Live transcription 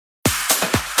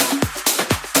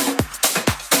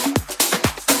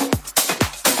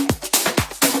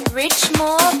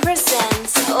Richmore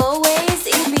presents Always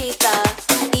Ibiza,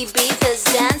 Ibiza's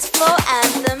dance floor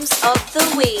anthems of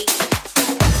the week.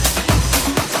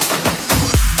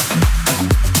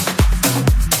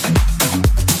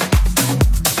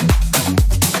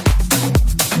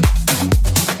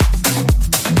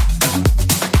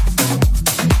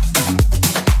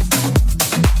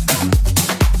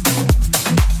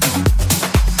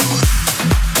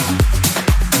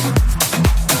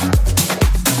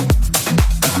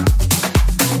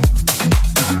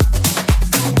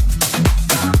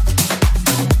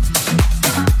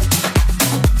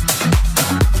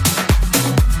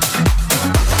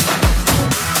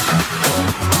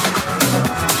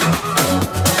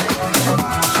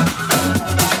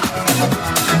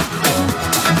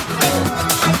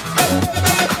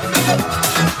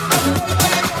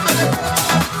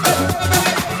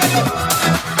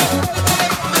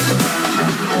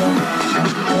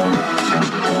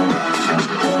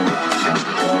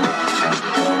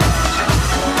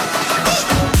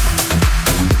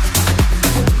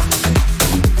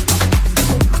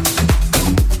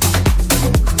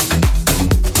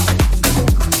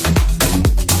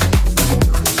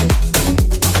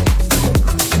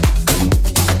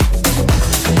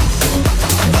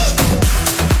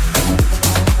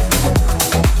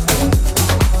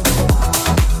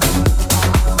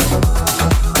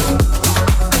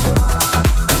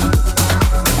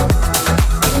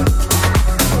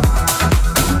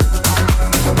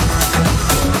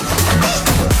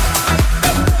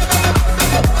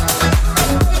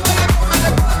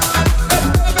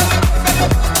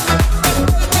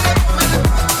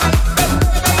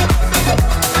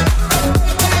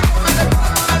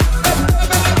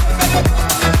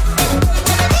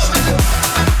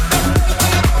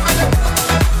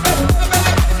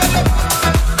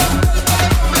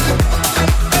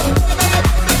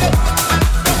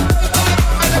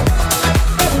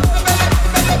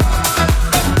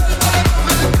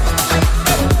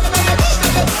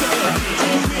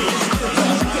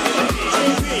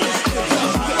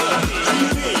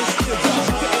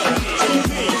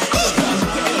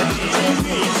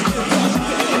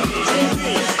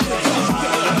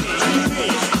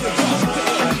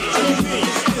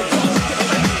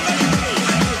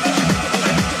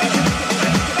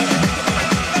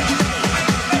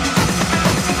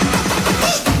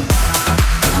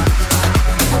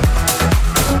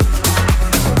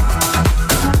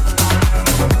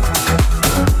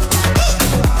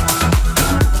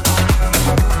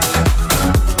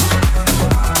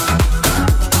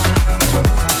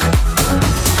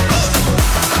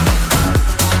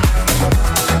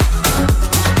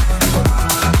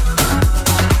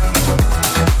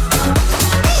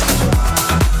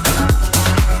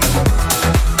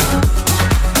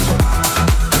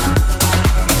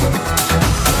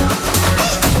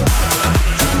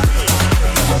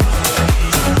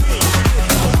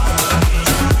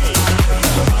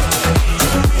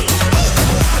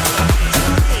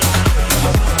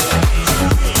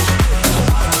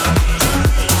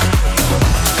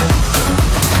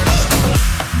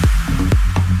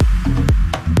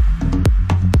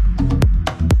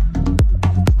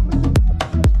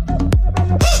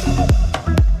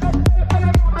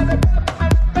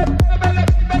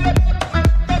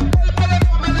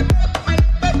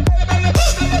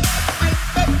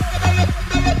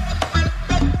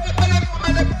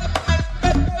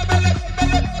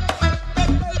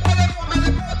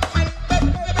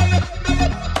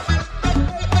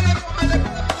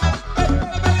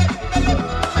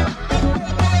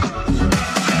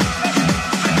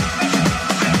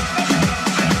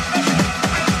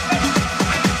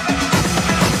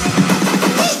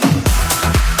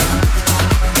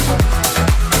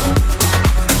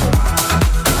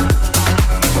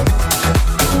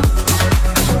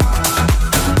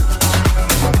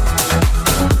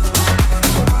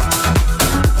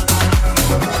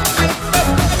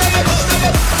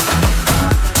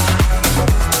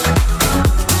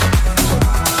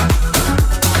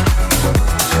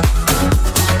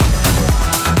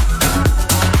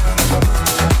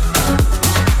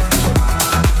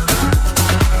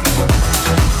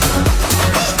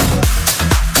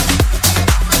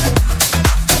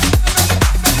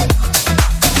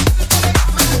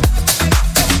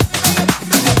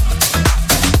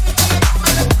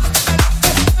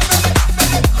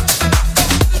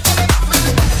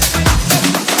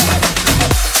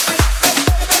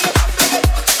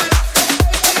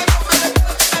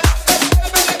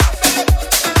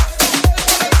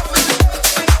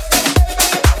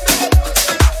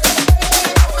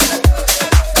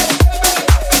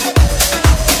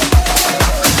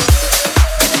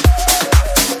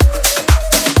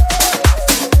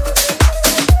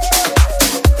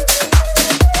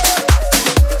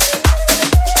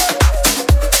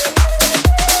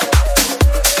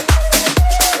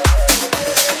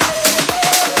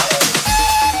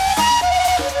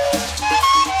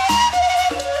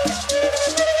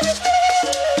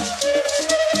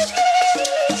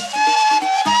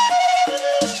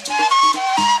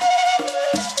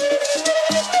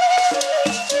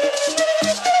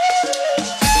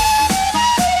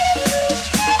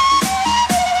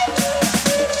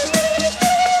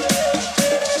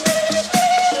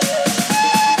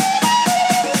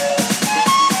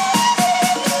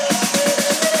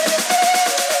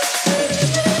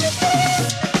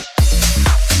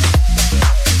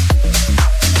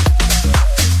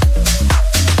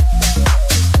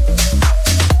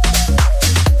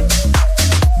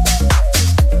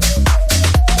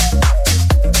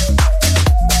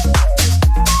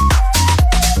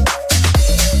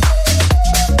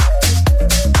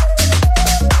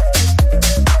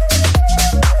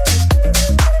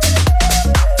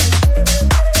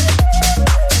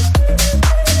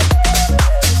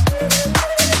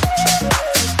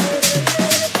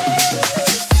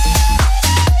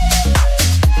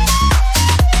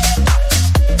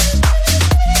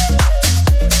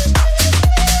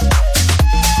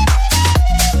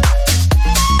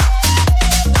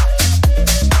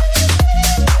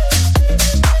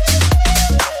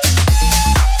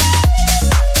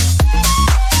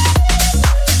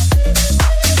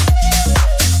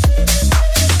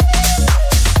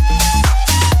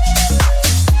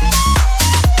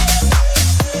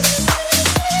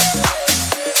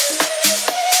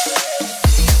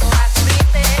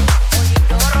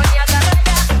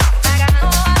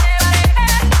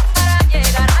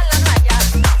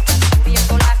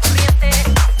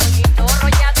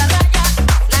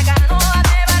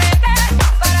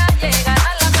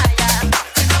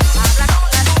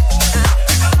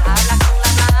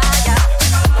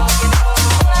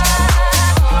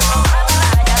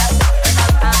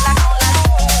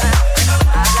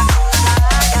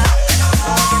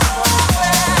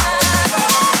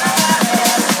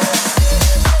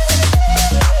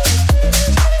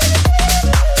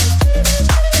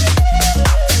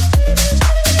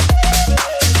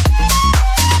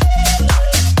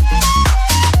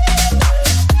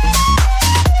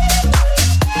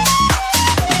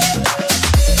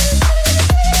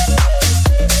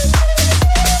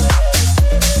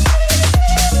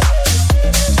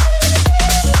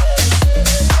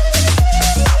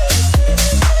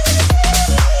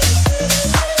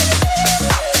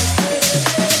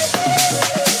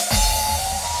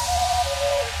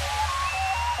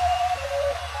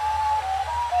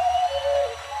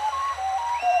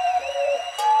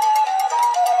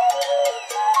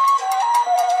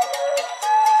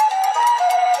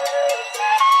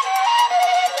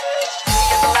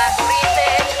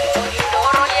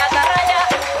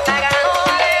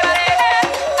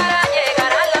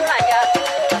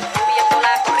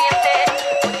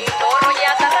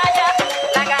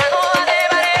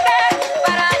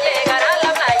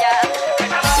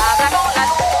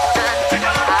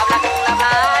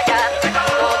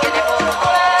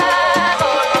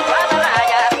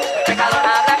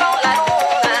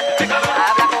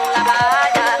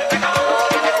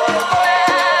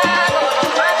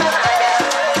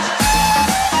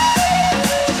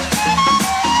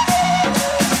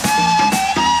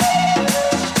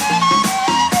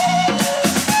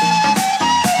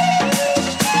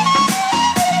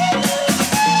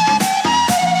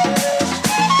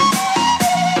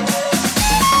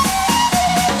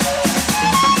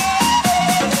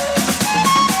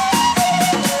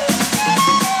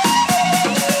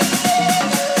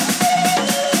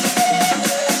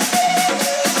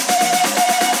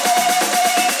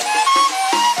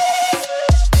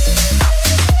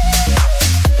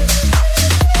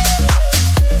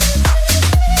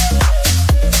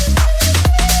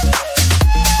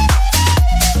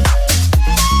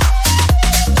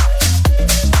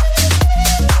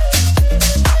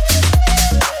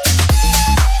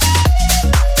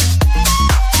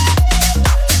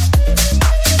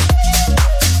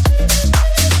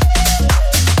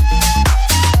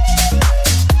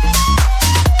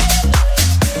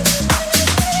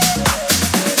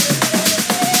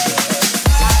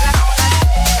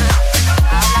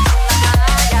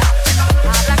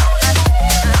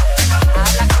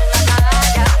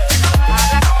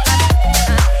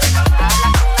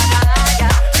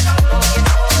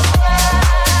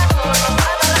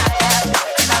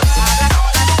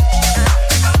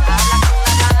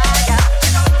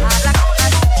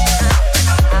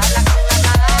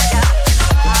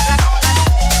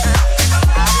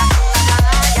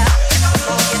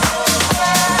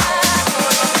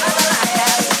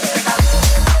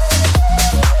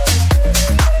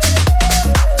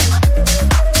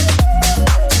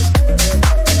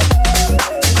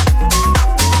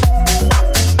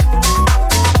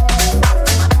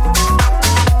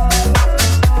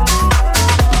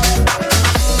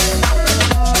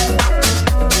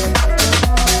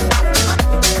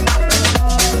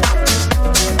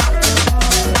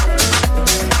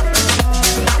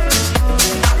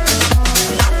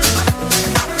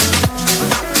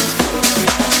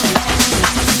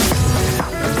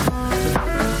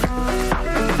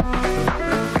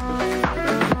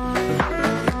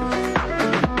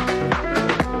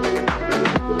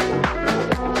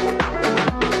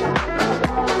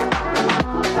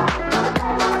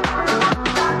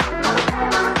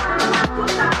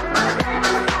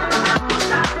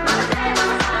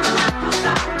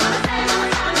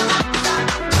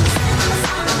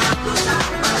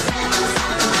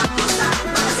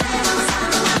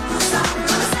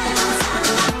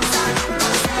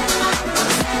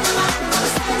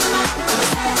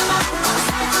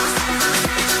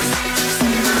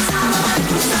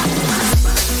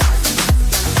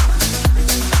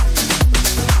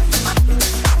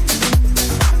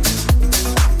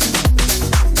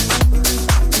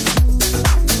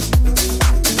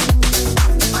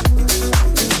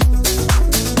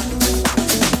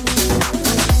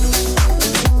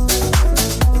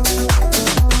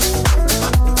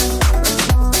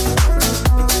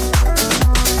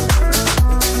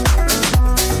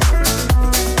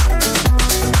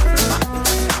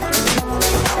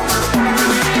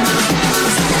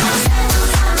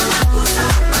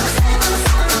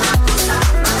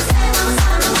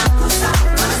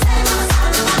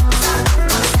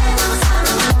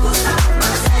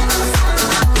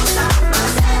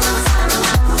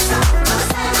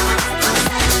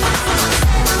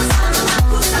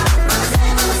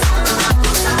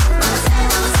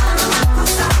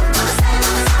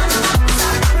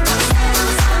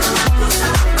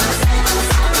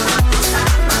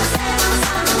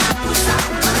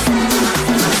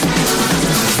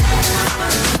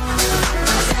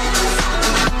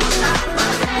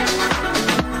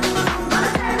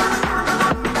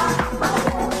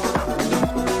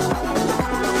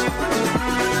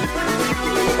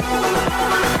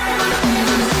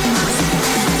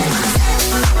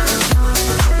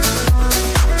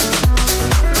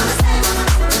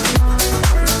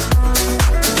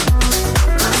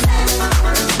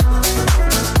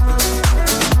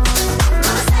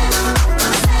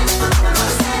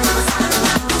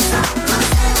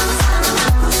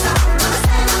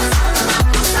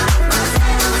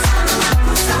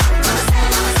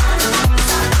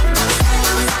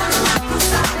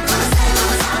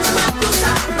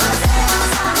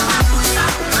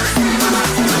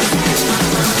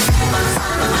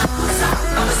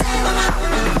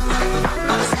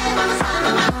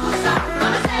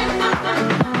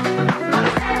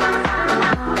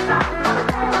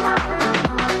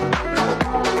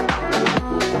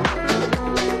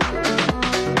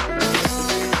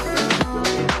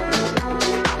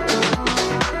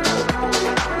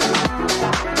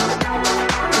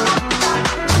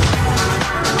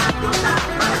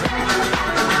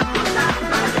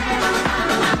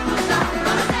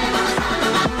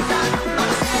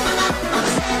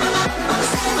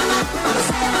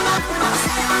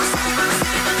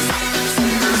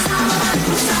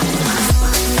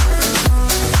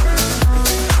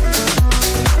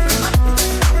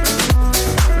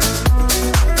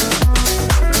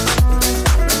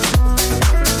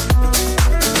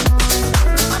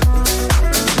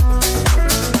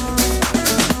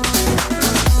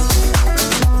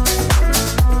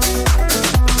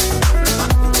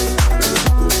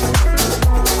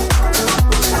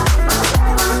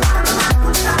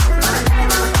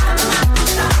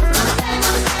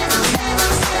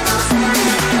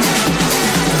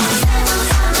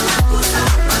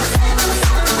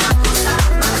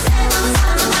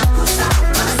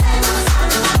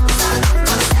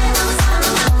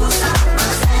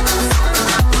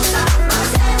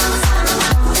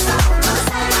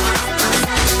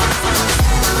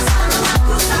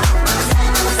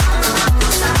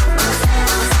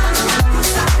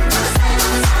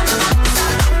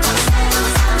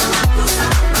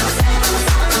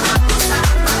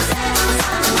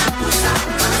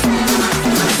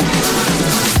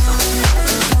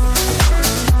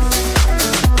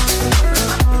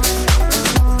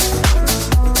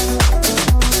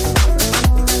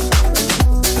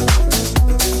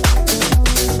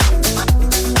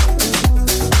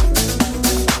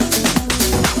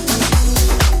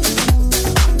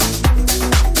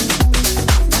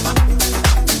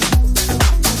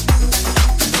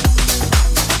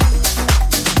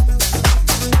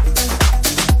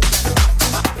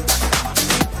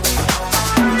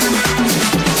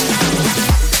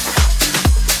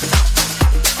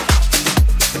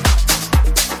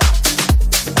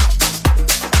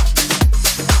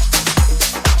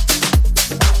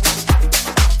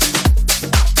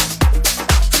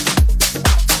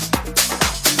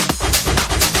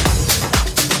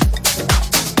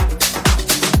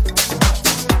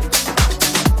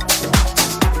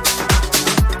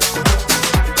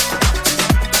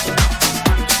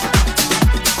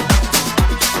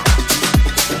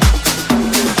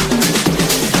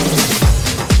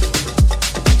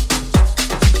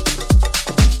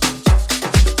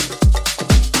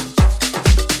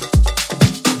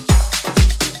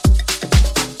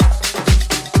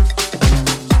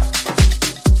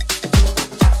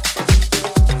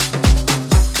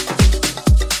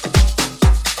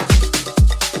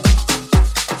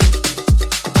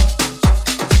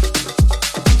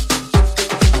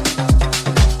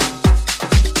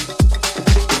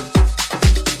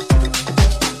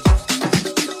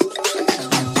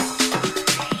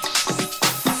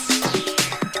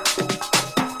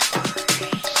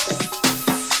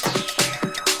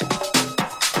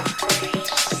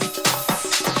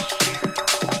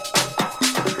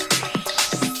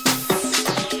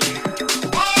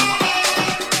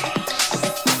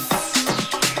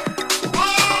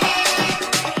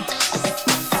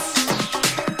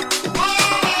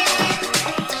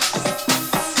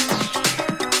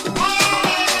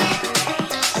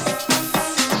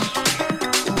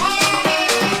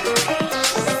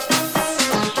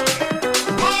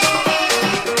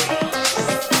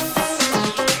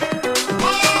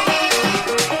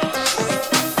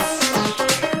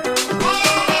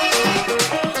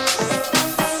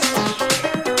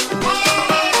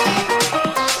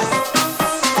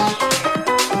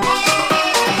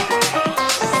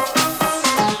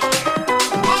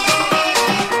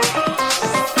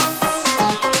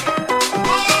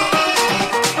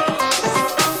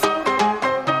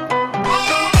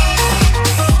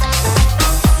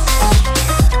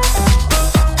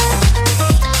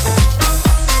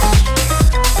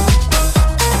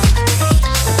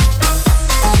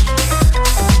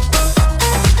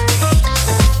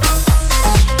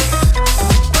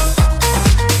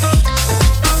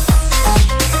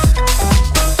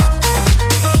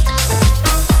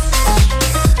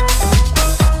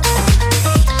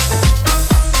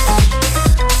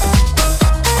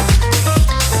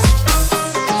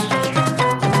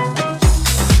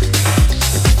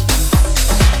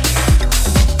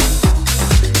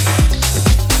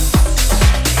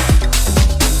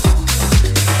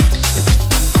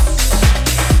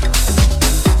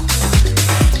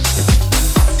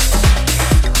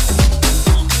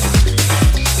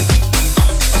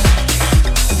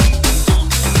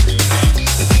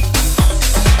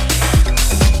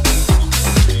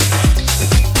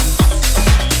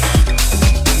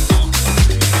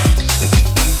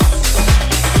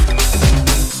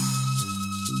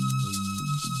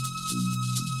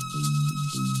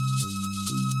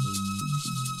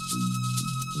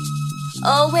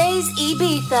 Always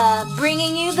Ibiza,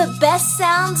 bringing you the best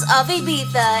sounds of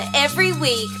Ibiza every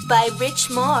week by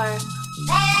Rich Moore.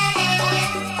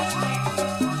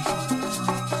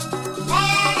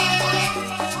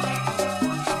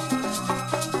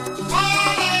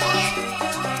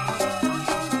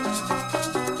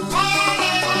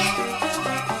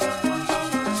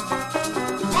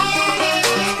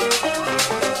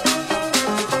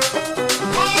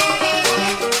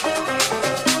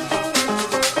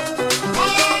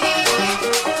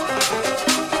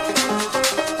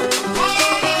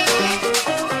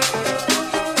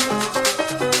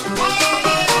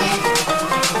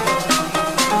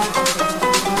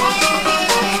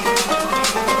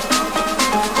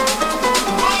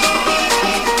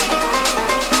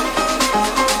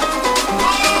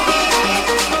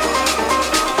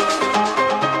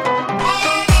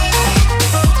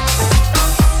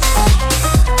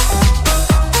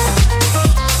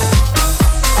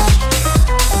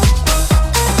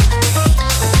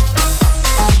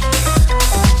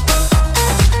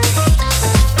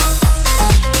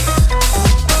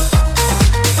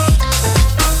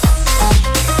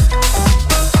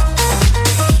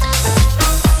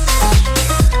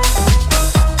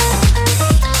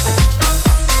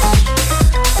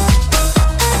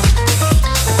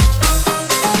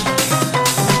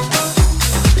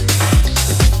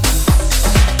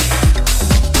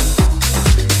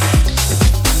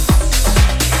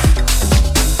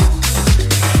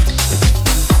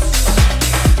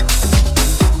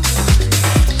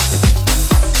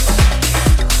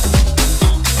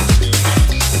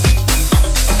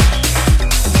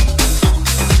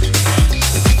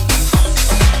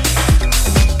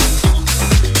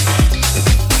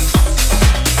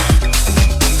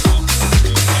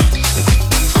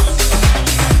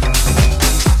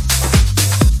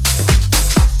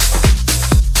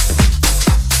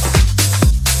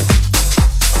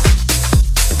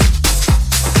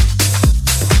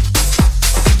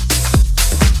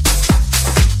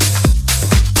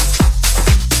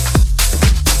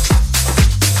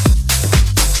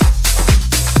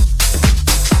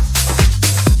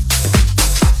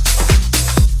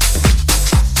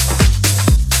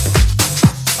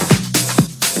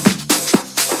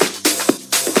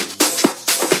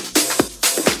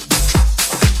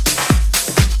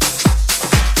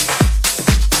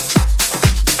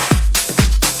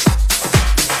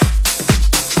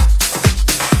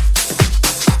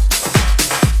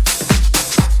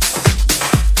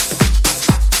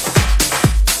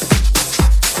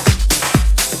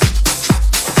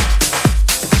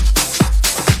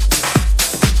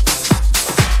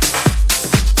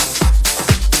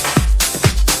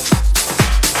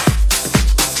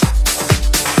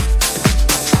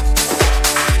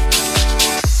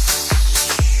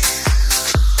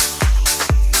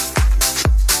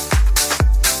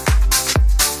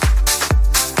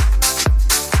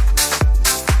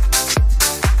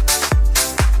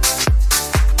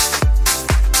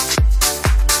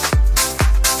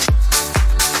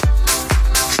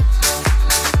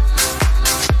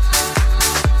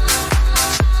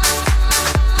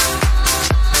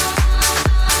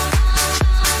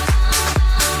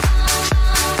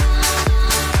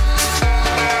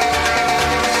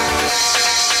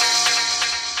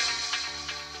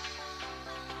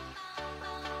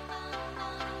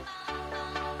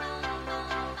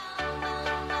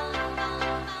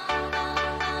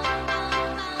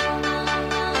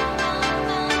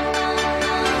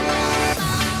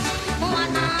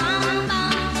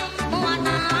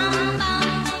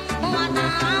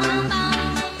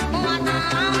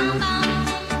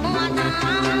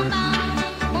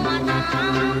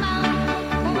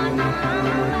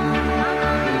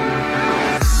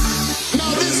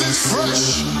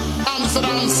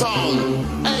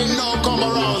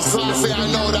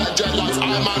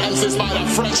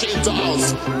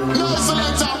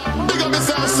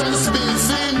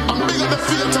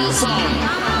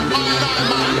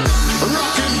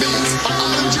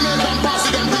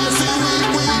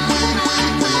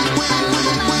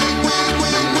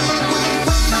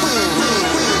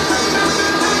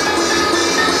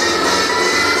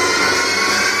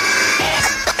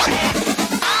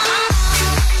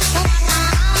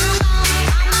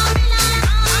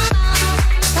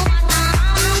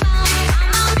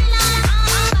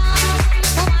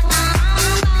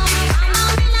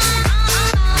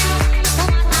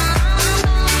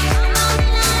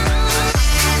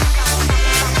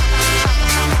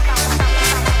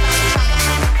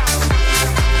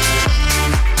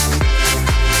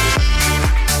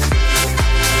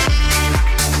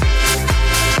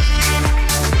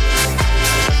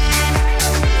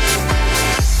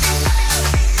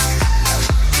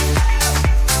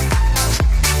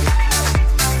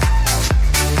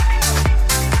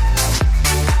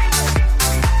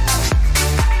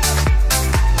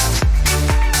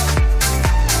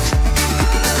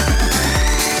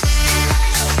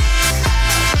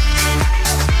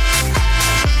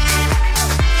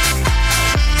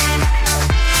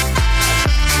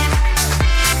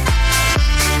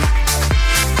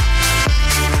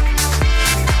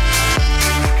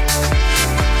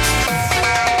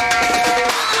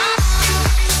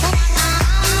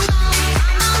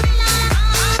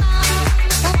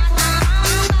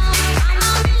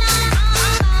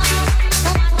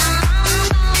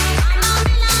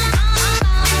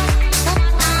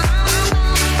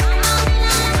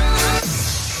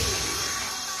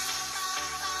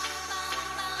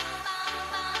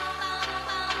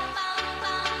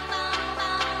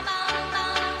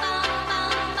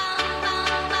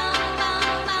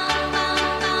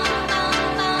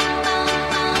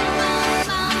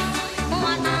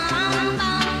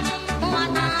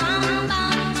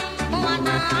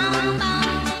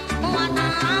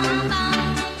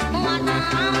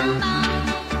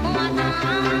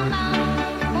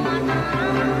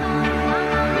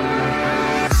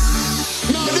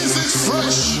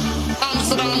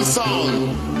 sound.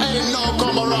 Ain't no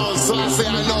come around, so I say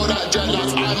I know that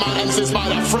dreadlocks. I'm an MC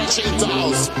Spider, fresh into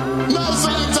house. No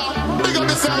selector, big up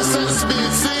yourself, set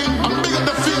speed, see? I'm big up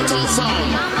the Theater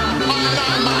sound. I'm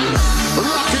man,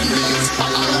 rocking these.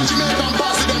 I'm a Jamaican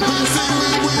boss again, we see,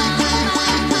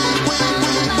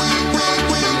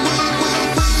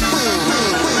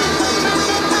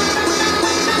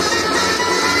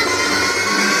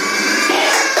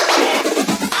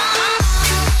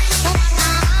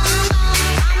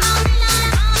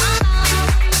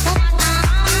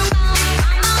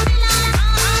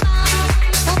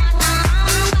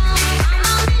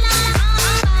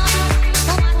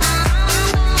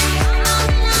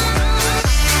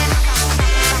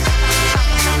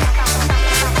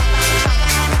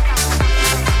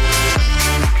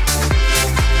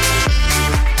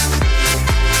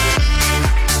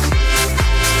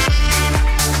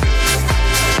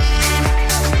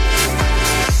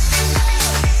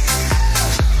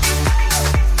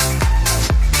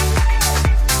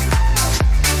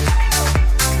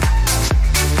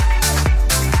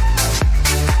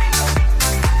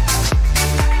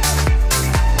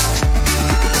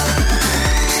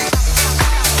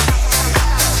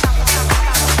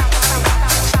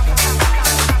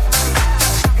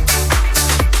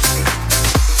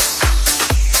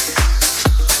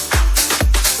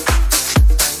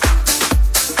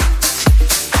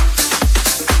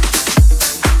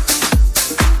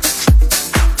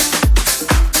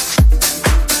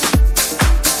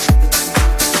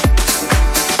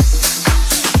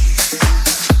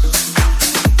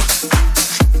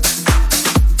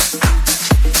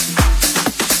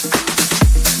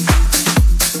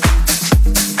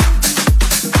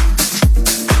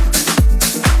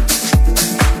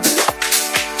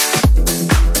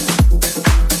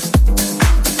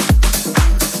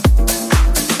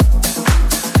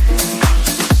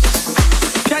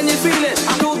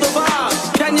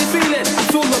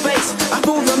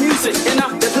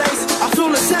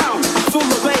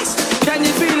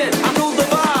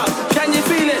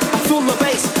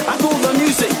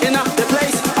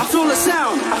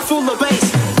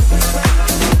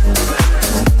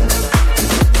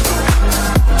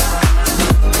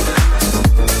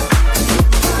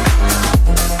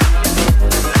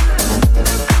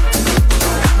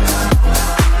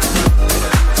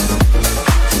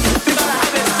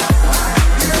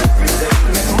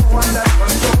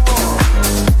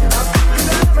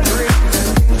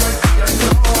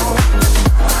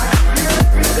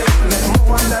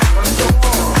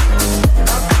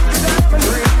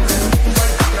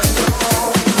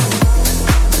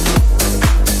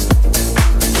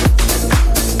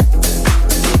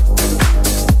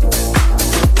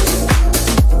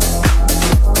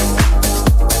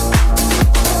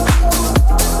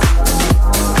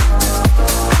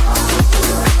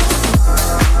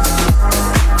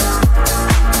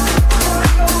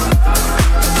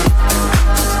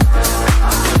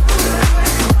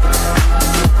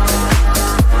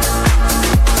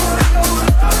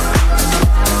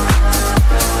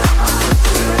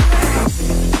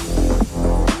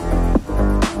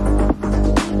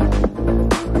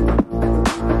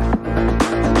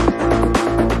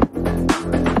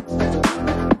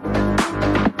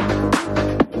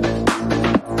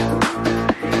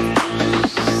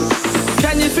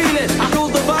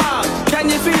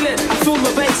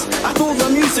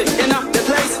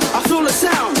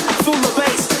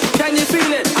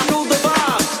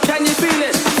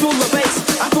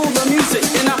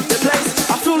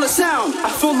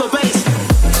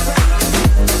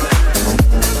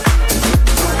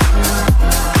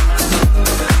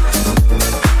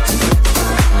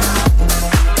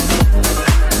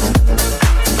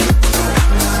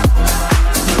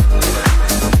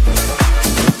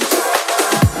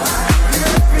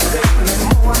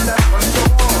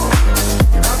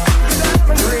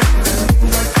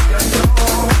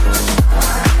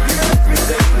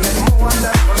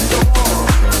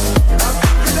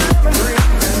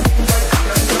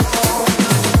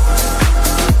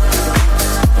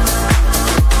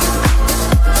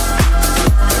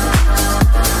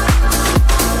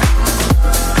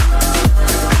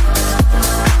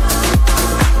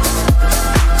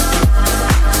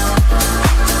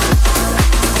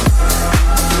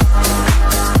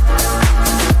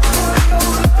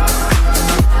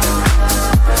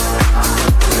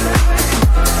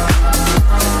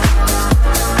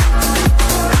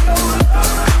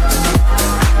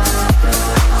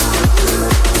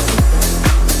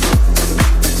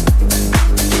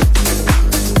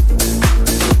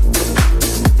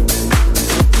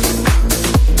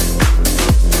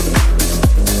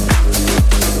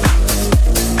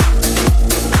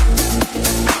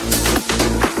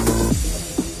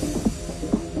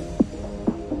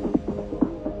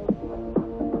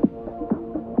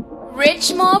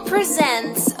 Richmore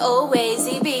presents Always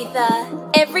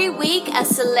Ibiza. Every week, a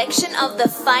selection of the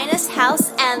finest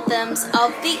house anthems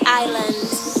of the island.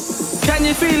 Can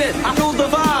you feel it? I feel the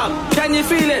vibe. Can you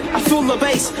feel it? I feel the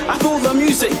bass. I feel the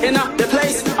music in the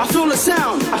place. I feel the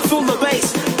sound. I feel the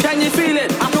bass. Can you feel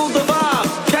it? I feel the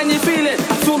vibe. Can you feel it?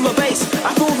 I feel the bass.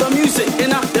 I feel the music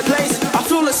in the place. I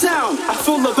feel the sound. I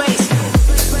feel the bass.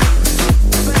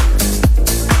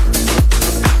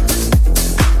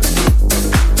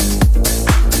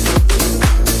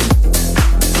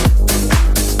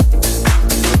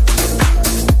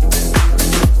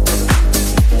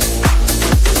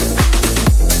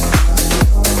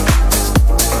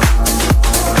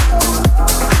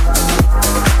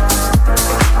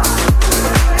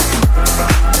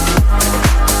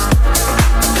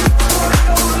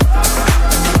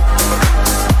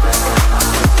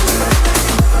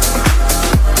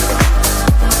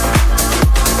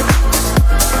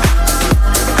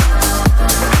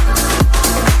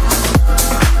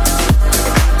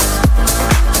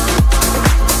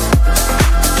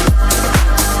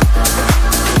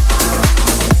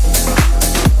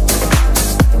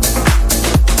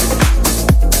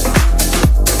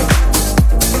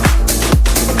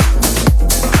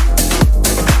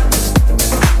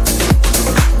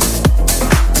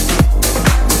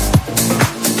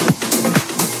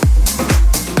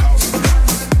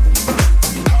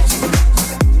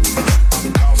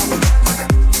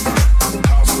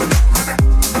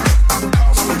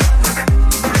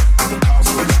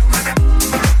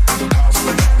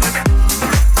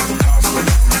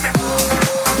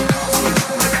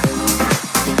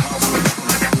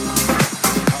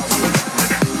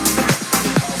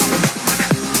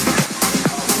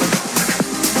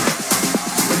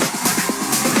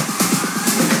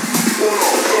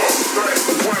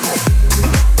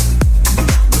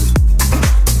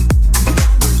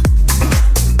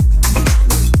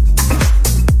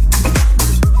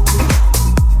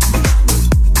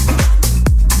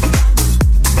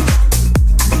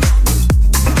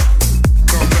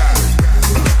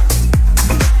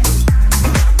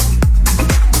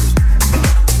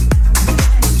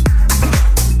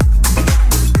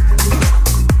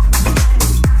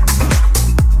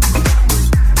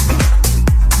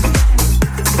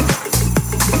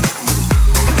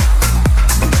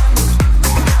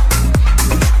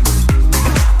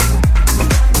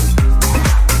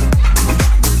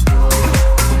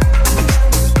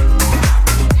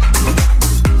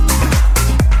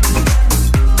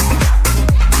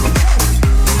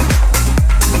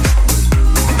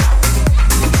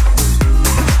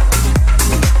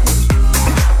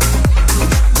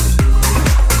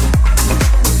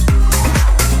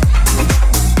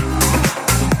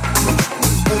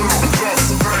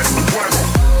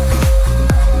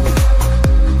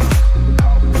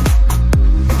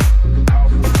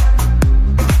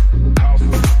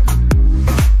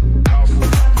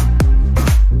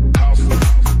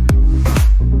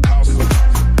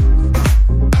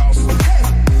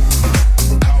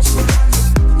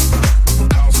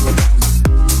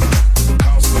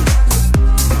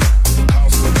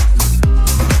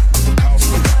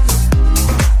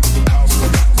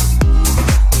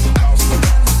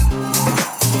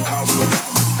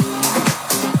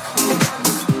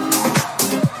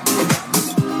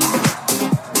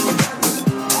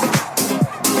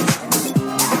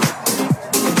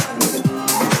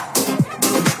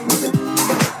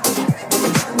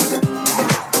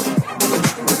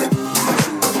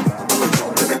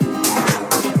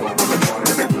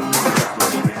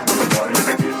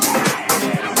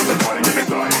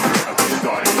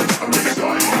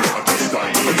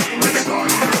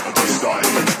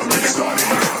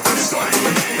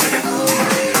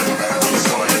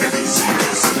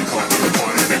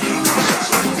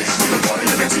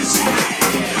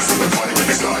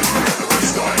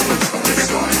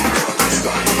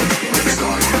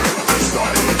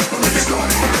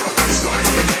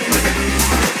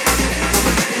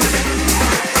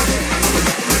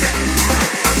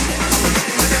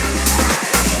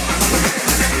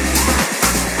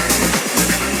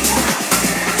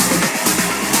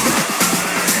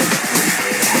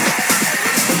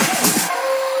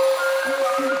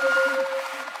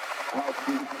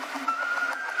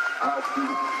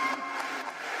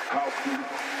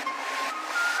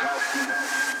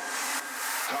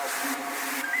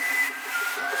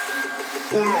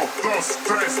 Uno, dos,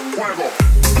 tres, fuego.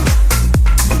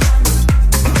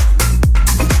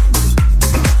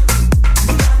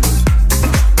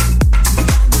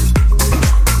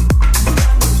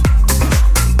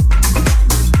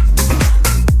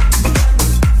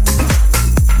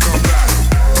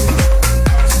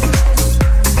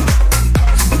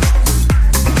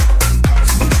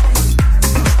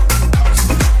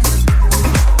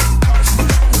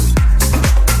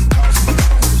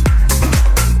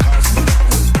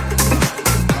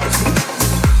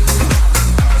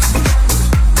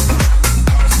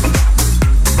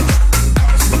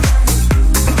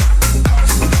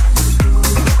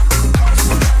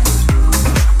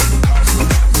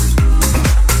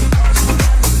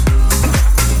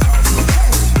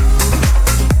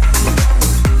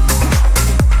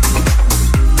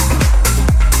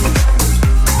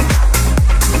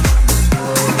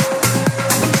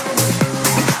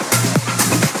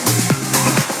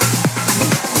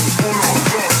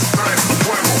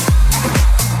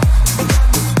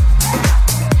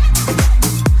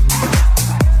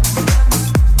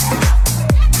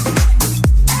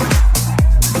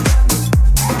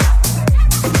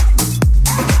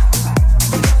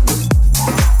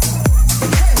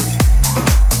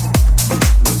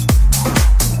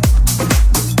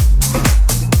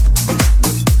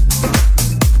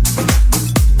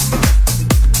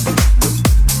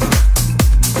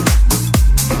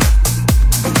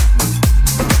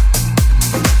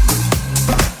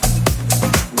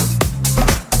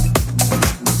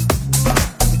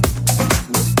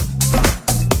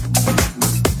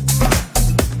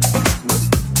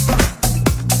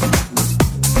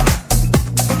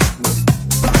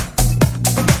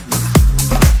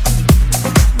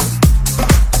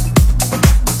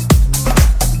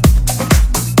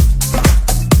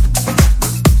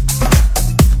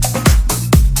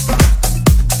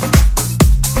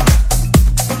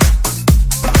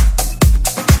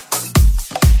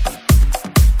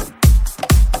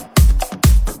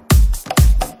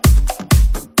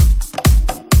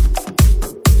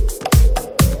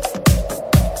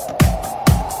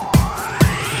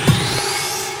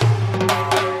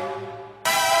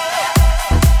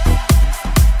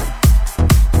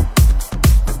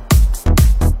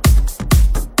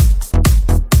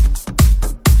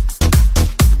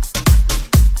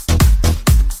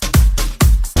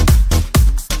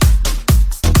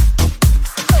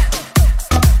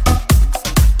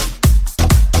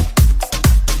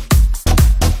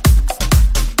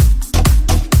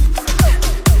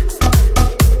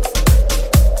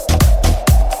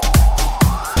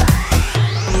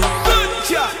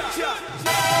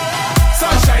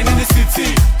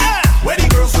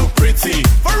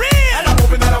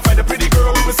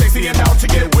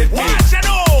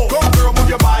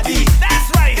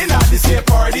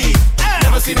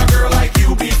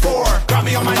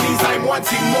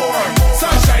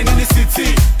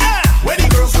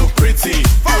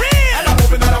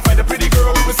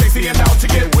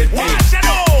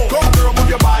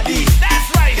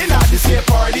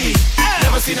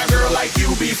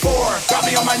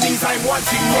 cause I'm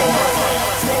wanting more.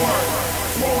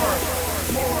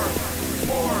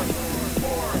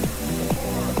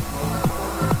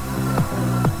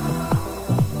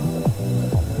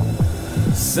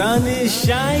 Sun is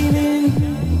shining,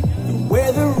 the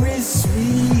weather is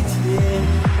sweet, yeah.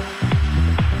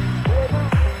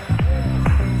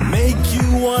 Make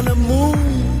you wanna move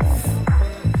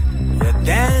your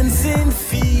dancing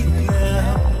feet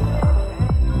now.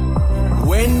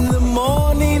 When the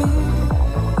morning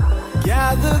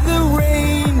gather the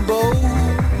rainbow,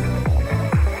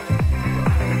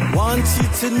 want you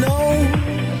to know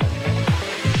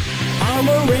I'm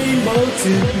a rainbow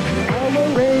too. I'm a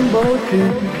rainbow too.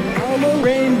 I'm a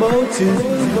rainbow too.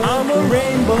 I'm a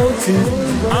rainbow too.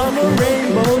 I'm a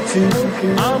rainbow too.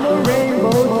 I'm a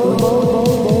rainbow too.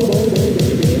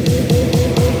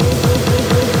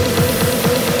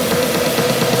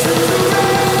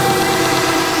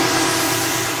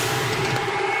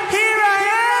 Here I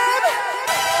am.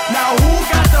 Now who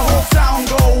got the whole town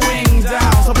going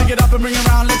down? So pick it up and bring it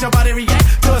around, let your body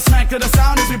react to a smack to the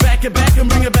sound as we back it back and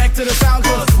bring it back to the sound.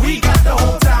 Cause we got the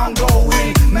whole town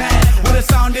going mad. With the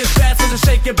sound is fast, so just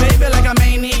shake it, baby, like a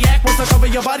maniac. Once I cover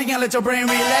your body and let your brain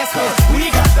relax. Cause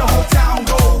we got the whole town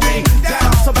going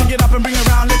down. So pick it up and bring it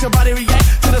around, let your body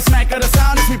react to the smack of the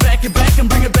sound as we back it back and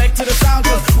bring it back to the sound.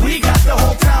 Cause we got the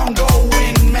whole town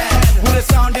going mad. With the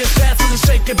sound is fast, so just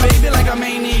shake it, baby, like a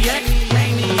maniac.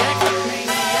 Maniac,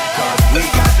 maniac. Cause we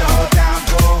got the whole town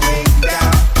going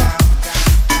down.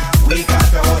 We got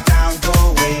the whole town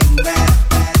going mad.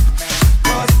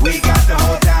 Cause we got the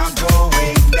whole town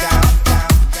going down.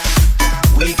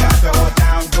 We got the whole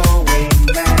town going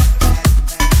mad.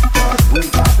 Cause we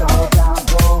got the whole town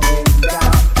going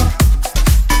down.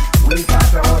 We got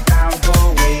the whole town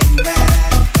going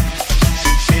mad.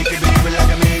 Shake it, baby,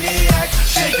 like a maniac.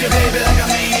 Shake it, baby, like a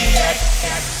maniac.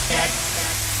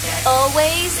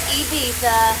 Always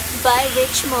Ibiza by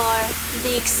Rich Moore,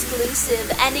 the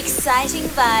exclusive and exciting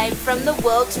vibe from the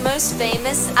world's most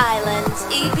famous island,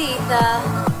 Ibiza.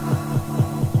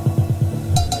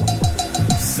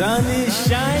 Sun is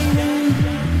shining,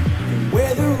 the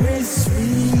weather is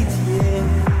sweet, yeah.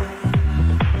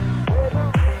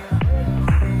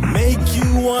 Make you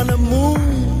wanna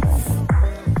move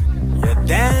your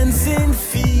dancing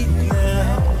feet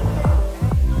now.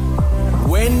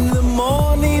 When the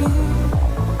morning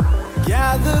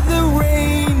gather the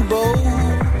rainbow,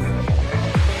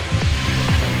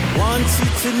 want you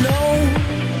to know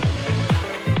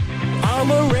I'm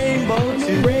a rainbow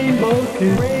too, rainbow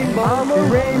too, rainbow. I'm a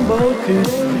rainbow too,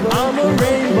 I'm a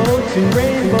rainbow too,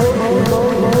 rainbow.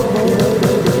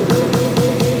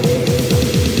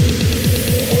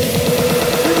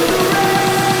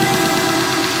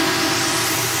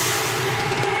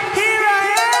 Here I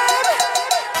am.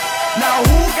 Now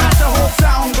who got the whole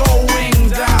town going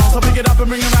down? So pick it up and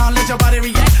bring it around, let your body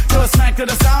react to a smack to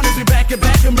the sound as we back it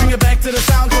back and bring it back to the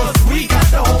sound. Cause we got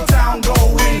the whole town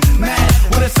going mad.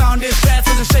 With the sound is fast,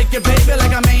 so just shake it, baby,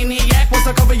 like a maniac. Once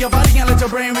I cover your body and let your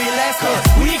brain relax. Cause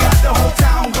we got the whole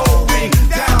town going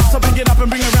down. So pick it up and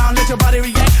bring it around, let your body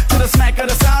react to the smack of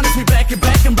the sound as we back it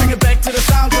back and bring it back to the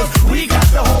sound. Cause we got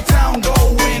the whole town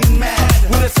going mad.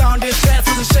 With the sound is fast,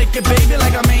 so just shake it, baby,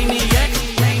 like a maniac.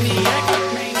 Maniac,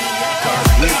 maniac. Cause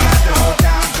we got the whole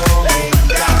town going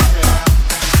down.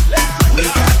 We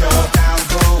got the whole town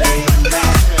going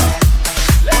mad.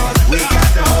 We got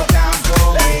the whole town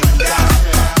going down.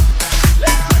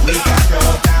 We got the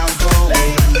whole town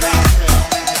going mad.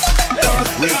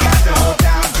 We got the whole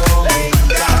town going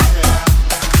down.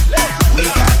 We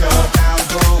got the whole town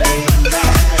going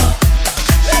mad.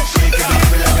 Shake it,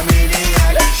 baby, like a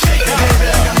maniac. Shake it, baby,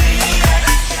 like a maniac.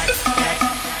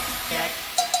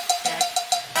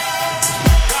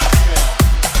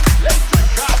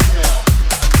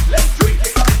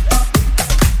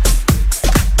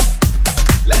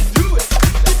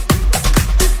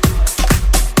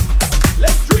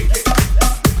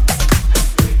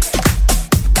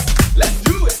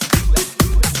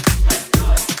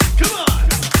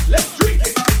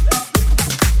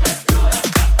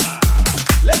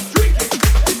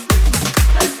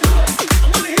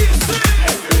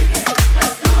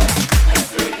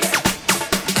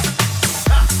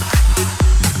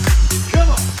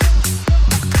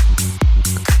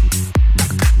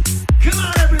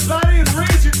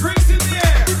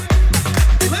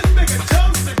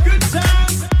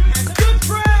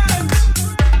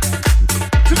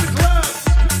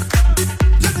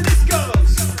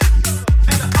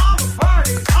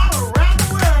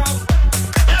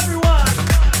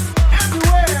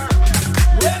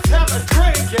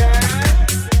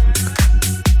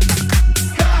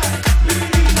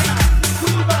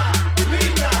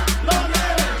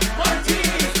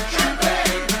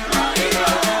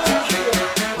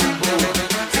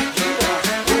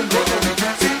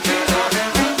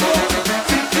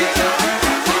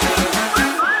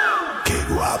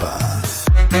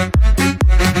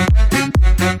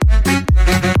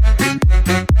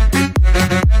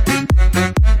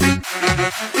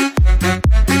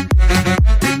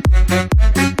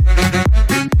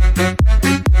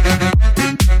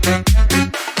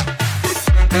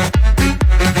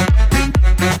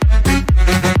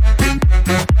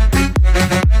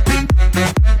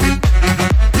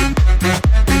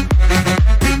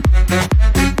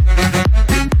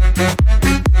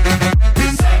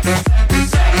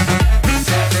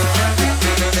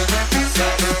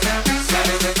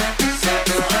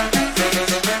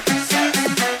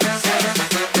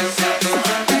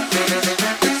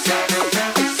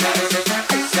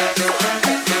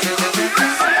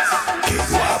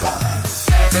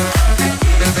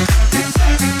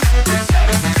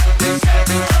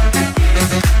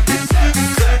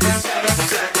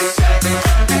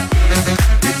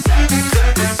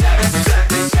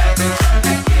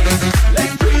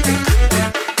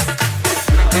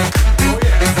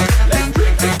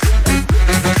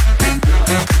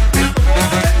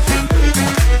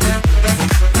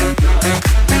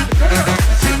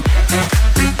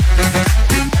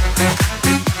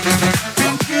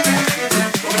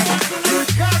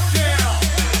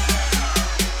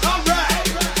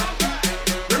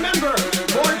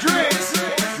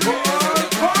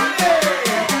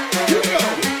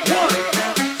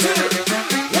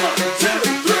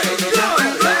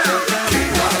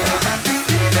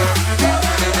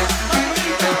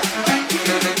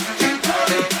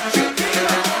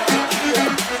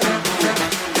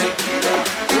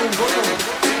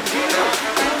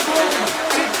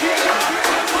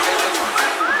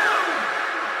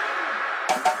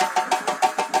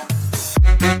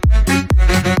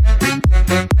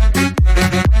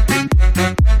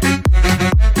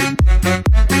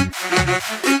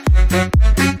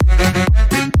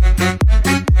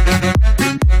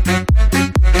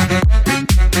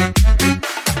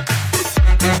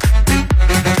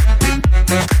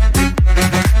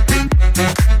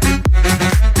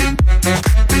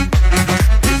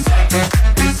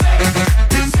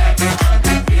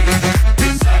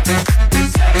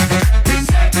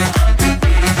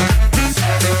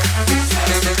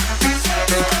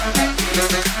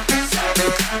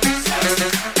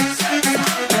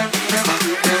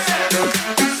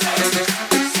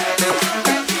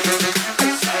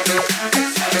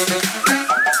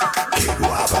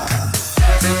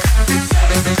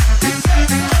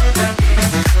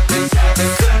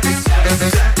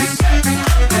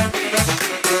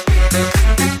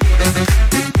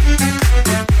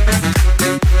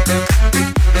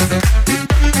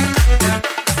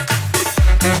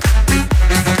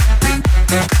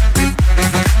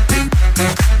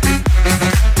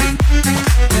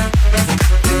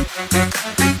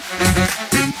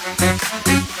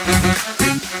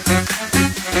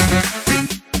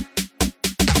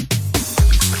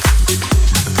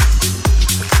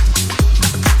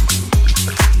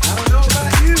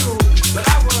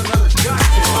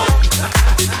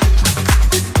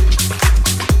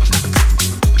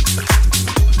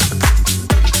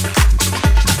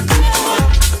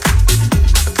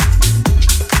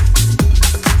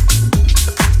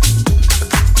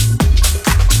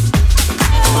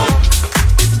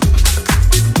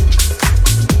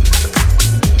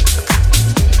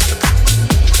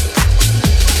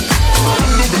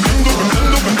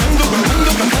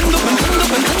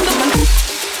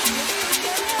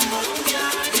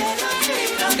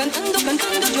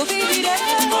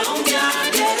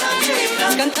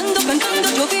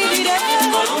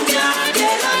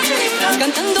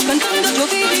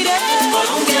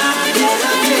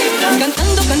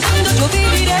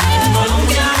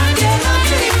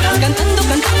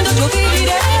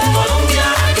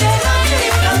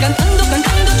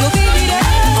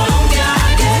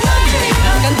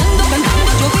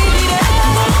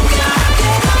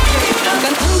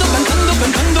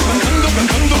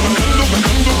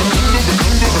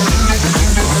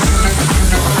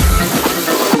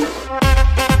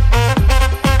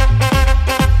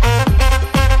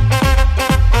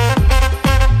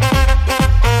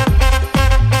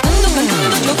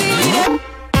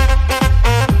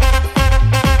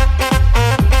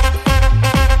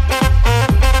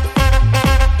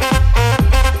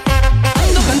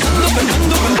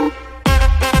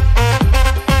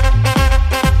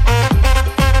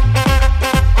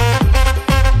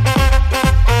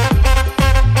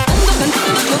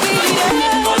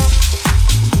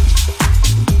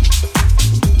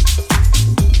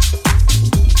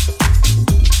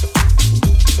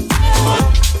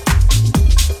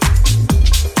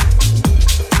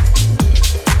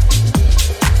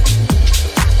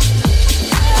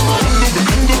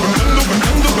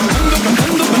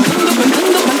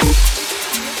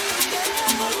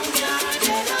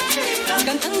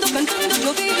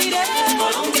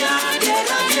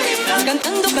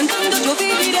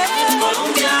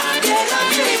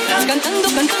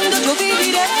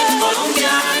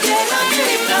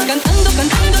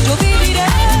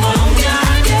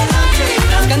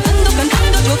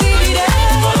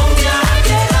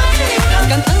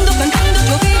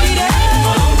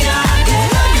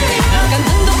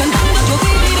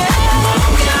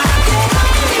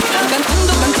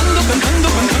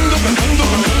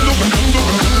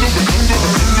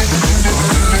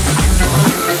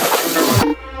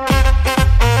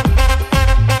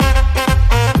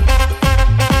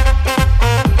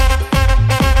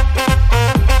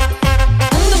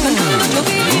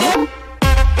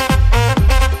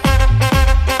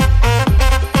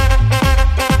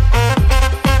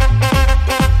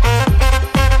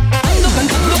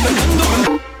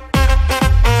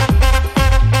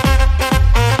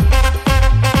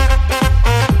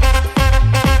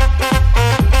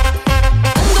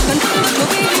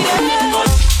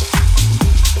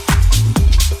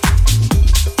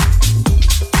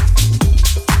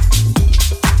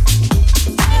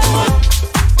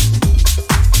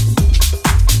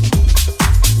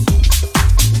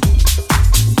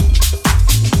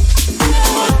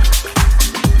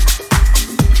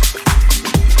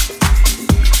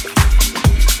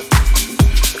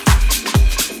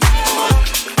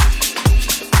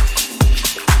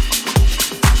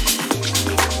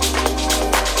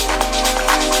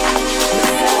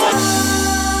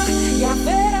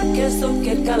 che so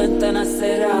che calenta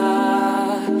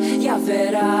nacerà, ya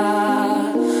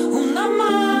verá.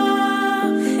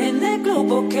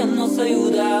 tiempo que nos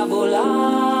ayuda a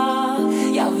volar.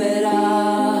 Ya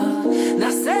verá,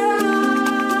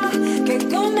 nacerá, que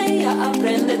con ella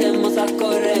aprenderemos a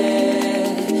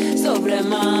correr sobre el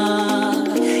mar.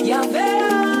 Ya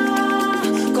verá,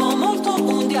 como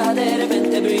todo un día de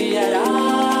repente brillará.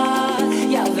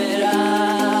 Ya verá,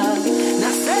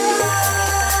 nacerá.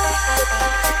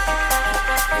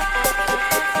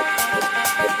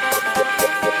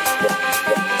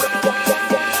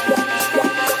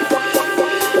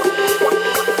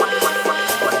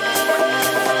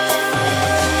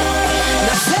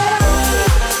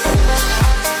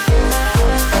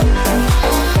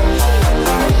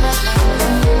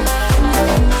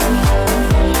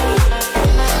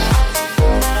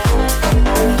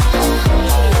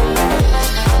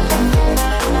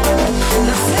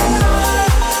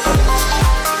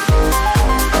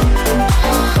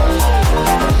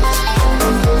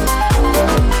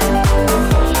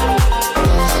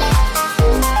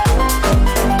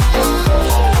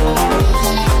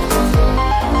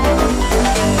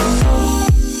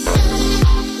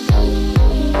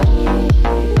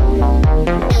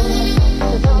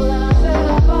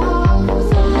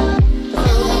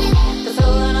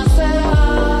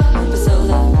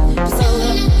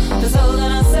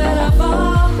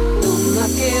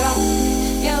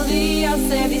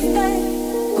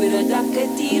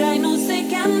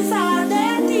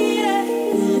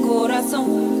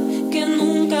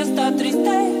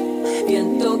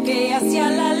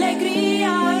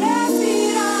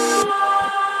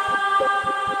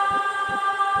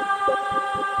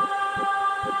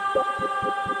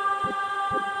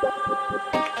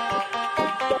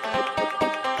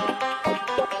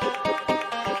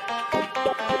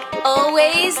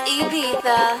 Always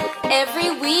Ibiza.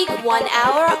 Every week, 1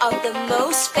 hour of the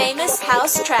most famous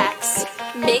house tracks,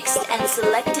 mixed and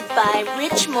selected by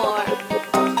Rich Moore.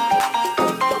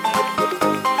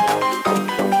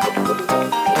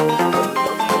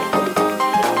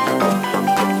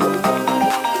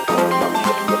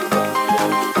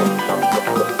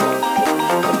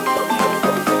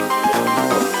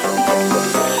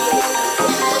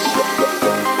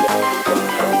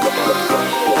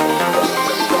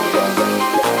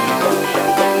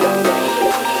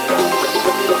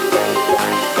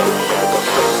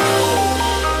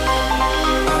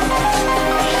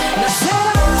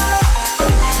 Nacerá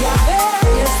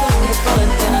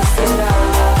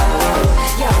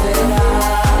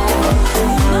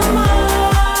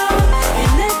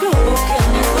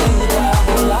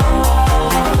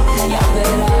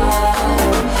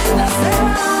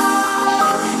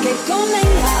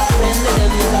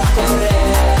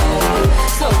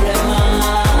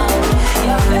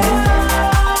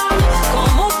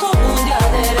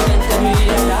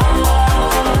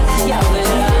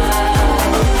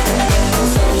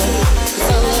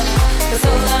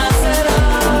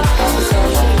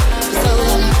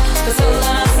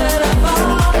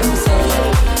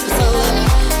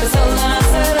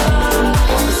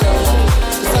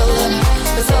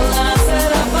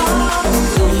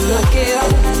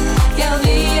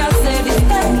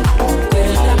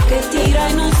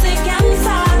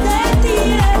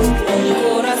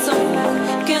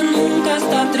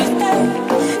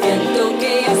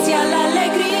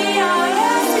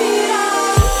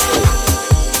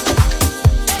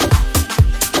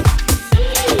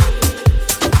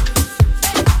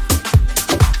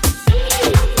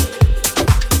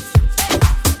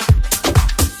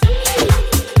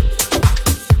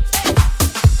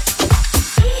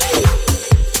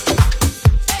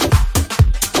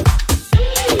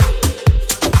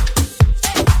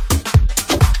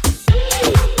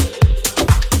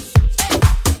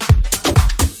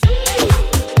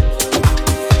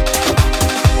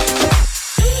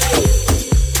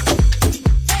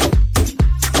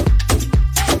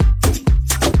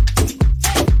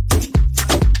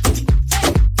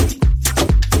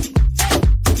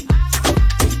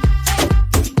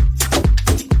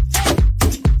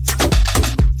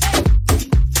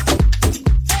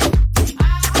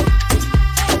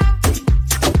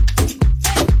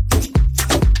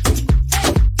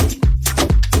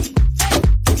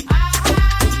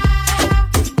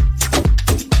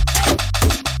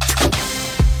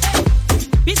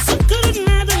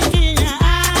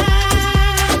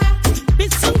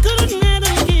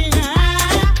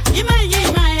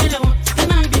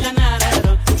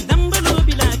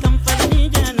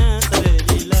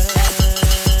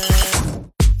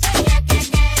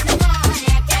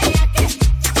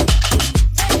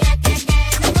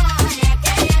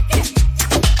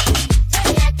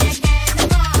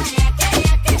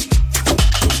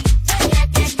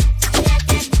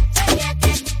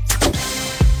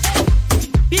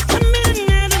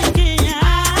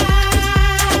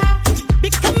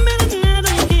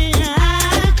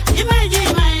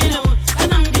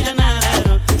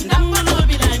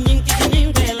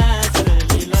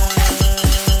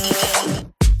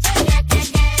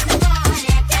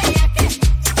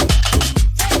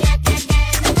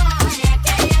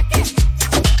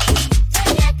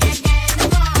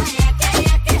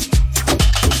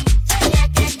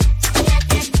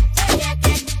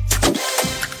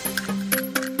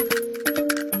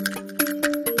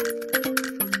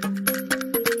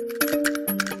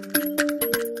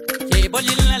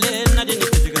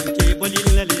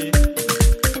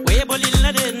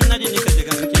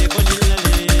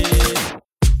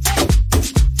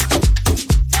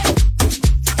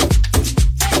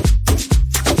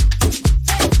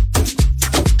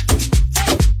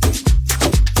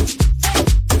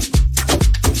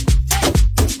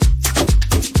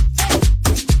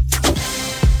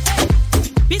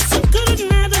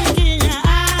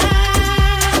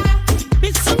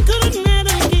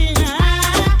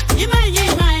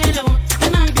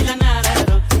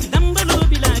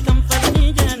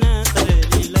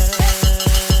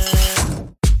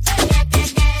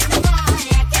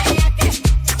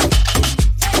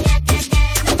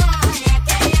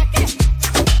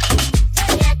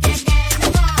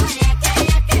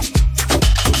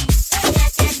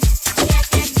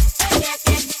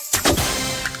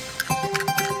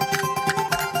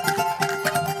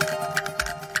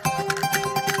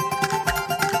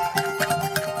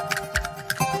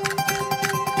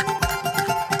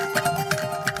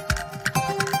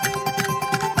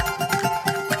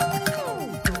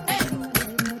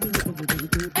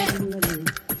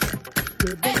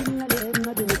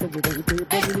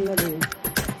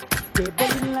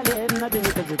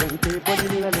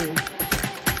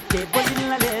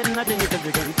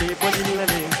Table in la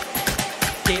lane,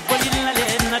 table in la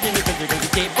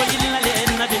lane,